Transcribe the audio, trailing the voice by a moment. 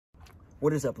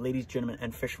What is up, ladies, gentlemen,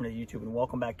 and fishermen of YouTube, and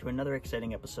welcome back to another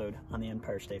exciting episode on the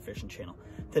Empire State Fishing Channel.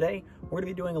 Today, we're going to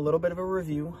be doing a little bit of a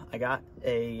review. I got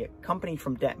a company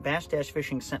from Bassdash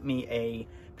Fishing sent me a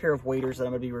pair of waders that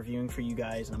I'm going to be reviewing for you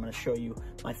guys, and I'm going to show you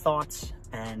my thoughts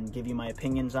and give you my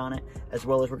opinions on it, as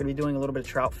well as we're going to be doing a little bit of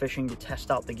trout fishing to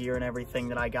test out the gear and everything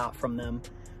that I got from them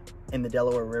in the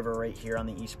Delaware River right here on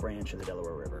the East Branch of the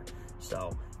Delaware River.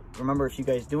 So remember, if you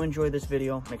guys do enjoy this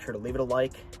video, make sure to leave it a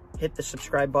like, hit the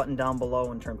subscribe button down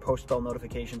below, and turn post bell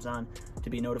notifications on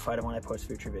to be notified of when I post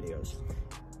future videos.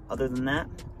 Other than that,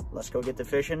 let's go get to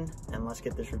fishing and let's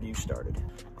get this review started.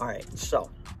 All right, so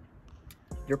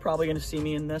you're probably gonna see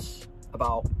me in this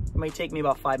it might take me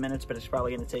about 5 minutes, but it's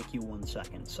probably gonna take you 1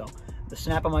 second. So the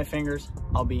snap of my fingers,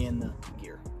 I'll be in the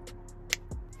gear.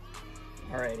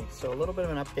 Alrighty, so a little bit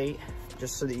of an update,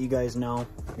 just so that you guys know.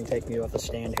 Let me take you off the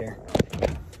stand here.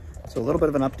 So a little bit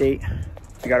of an update.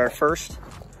 We got our first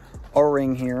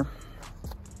O-ring here.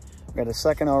 We got a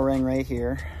second O-ring right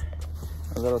here.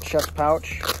 A little chest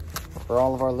pouch for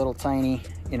all of our little tiny,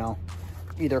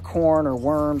 either corn or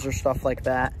worms or stuff like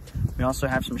that. We also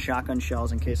have some shotgun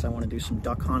shells in case I want to do some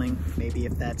duck hunting, maybe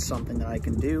if that's something that I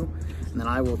can do. And then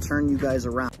I will turn you guys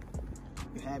around.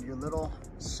 You have your little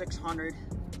 600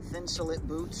 thin slit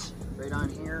boots right on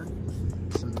here.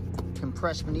 Some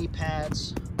compressed knee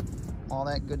pads, all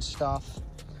that good stuff.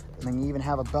 And then you even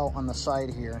have a belt on the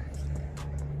side here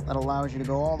that allows you to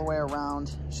go all the way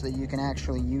around so that you can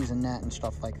actually use a net and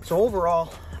stuff like that. So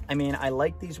overall, I mean, I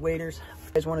like these waders. If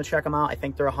you guys want to check them out, I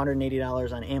think they're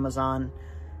 $180 on Amazon.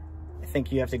 I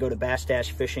think you have to go to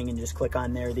Bassdash Fishing and just click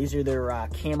on there. These are their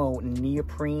camo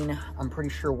neoprene, I'm pretty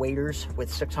sure, waders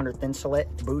with 600 thin slit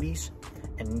booties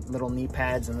and little knee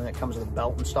pads, and then it comes with a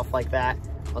belt and stuff like that,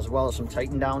 as well as some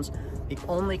Titan downs. The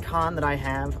only con that I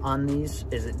have on these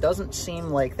is it doesn't seem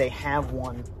like they have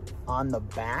one on the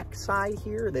back side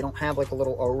here. They don't have like a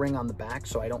little O-ring on the back,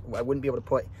 so I wouldn't be able to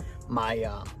put my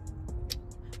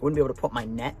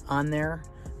net on there.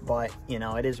 But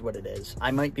it is what it is. I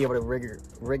might be able to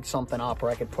rig something up, or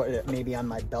I could put it maybe on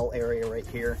my belt area right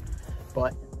here.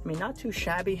 But I mean, not too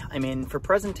shabby. I mean, for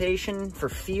presentation, for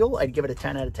feel, I'd give it a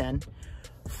 10 out of 10.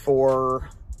 For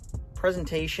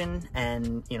presentation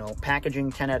and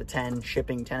packaging, 10 out of 10.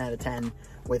 Shipping, 10 out of 10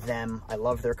 with them. I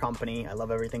love their company. I love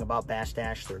everything about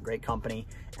Bassdash. They're a great company,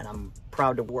 and I'm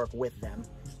proud to work with them.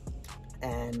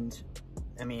 And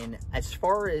I mean, as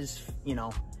far as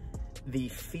the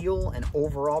feel and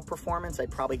overall performance,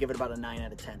 I'd probably give it about a 9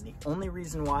 out of 10. The only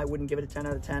reason why I wouldn't give it a 10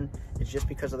 out of 10 is just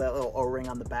because of that little O-ring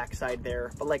on the backside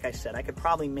there. But like I said, I could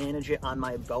probably manage it on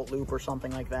my belt loop or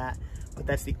something like that. But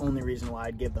that's the only reason why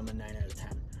I'd give them a 9 out of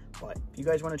 10. But if you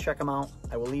guys want to check them out,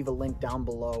 I will leave a link down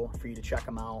below for you to check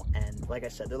them out. And like I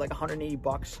said, they're like 180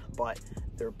 bucks, but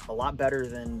they're a lot better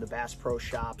than the Bass Pro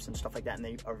Shops and stuff like that. And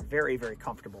they are very, very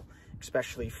comfortable,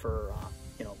 especially for,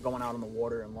 going out on the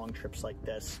water and long trips like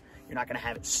this. You're not going to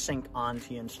have it sink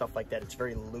onto you and stuff like that. It's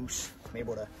very loose. I'm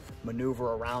able to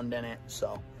maneuver around in it,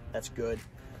 so that's good.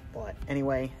 But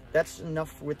anyway, that's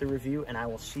enough with the review, and I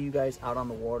will see you guys out on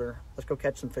the water. Let's go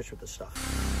catch some fish with this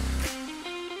stuff.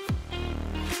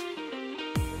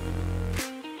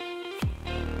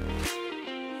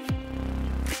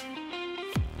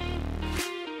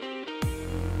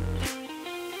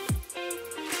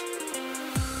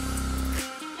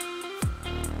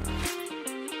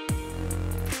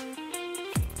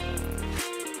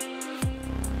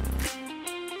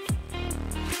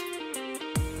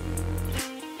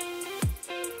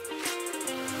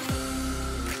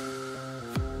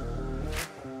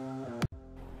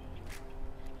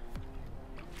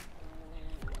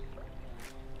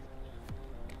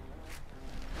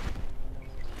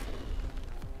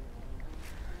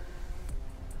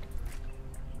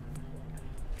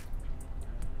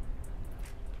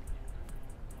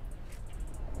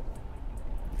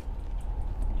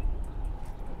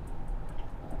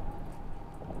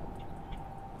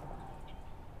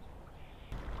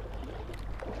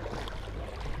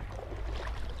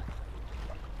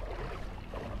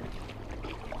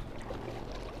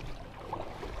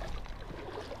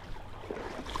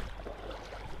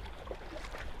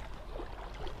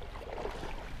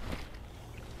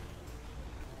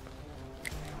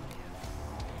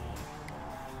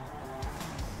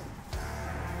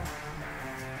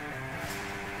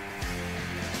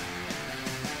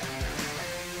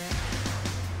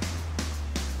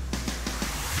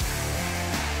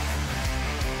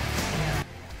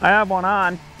 I have one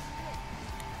on.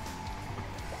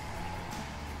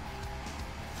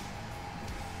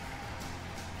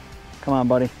 Come on,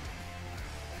 buddy.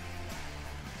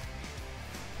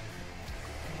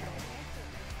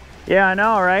 Yeah, I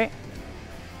know, right?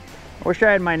 I wish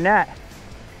I had my net.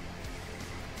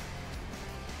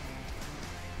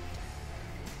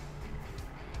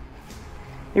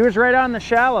 He was right on the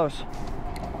shallows.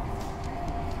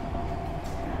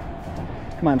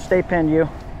 Come on, stay pinned, you.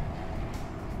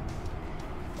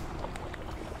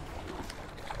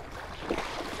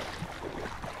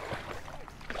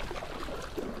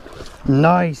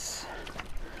 Nice.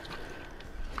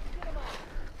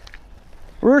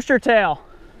 Rooster tail.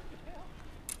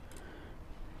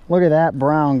 Look at that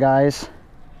brown, guys.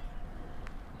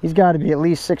 He's got to be at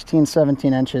least 16,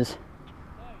 17 inches.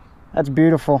 That's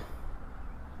beautiful.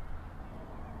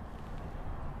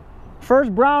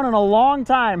 First brown in a long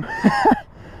time.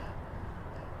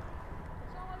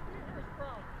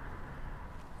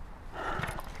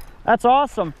 That's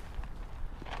awesome.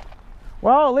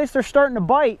 Well, at least they're starting to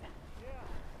bite.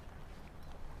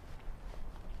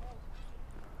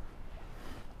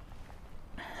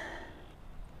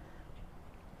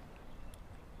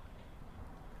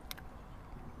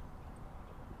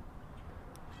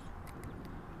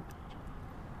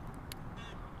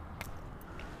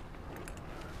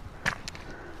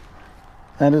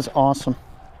 That is awesome.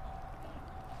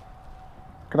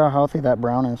 Look at how healthy that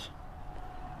brown is.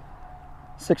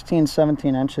 16,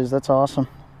 17 inches, that's awesome.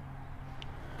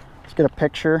 Let's get a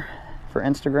picture for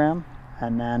Instagram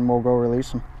and then we'll go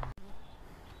release them.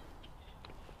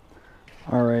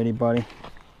 Alrighty, buddy.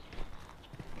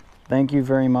 Thank you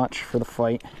very much for the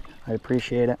fight. I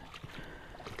appreciate it.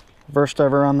 First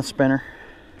ever on the spinner.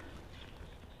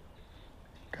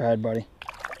 Go ahead, buddy.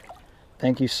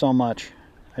 Thank you so much.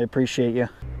 I appreciate you.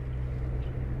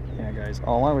 Yeah, guys,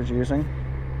 all I was using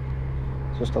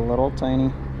is just a little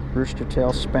tiny rooster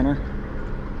tail spinner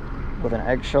with an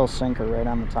eggshell sinker right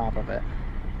on the top of it.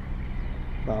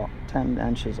 About 10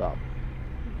 inches up,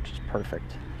 which is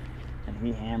perfect. And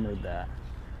he hammered that.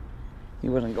 He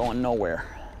wasn't going nowhere,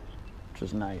 which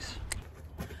is nice.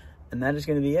 And that is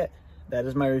going to be it. That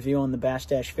is my review on the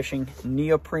Bassdash Fishing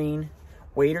neoprene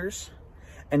waders.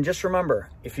 And just remember,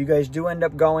 if you guys do end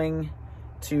up going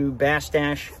to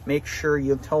Bassdash, make sure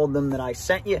you told them that I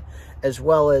sent you, as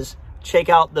well as check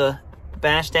out the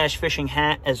Bassdash Fishing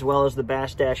hat, as well as the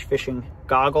Bassdash Fishing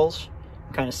goggles.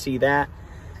 Kind of see that.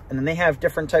 And then they have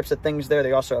different types of things there.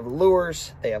 They also have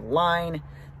lures, they have line,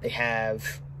 they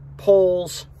have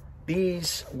poles,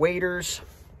 these waders,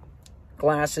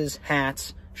 glasses,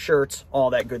 hats, shirts,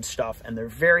 all that good stuff. And they're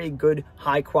very good,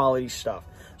 high quality stuff.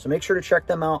 So make sure to check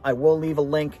them out. I will leave a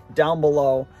link down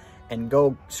below and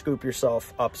go scoop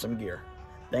yourself up some gear.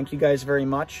 Thank you guys very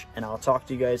much, and I'll talk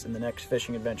to you guys in the next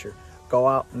fishing adventure. Go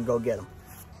out and go get them.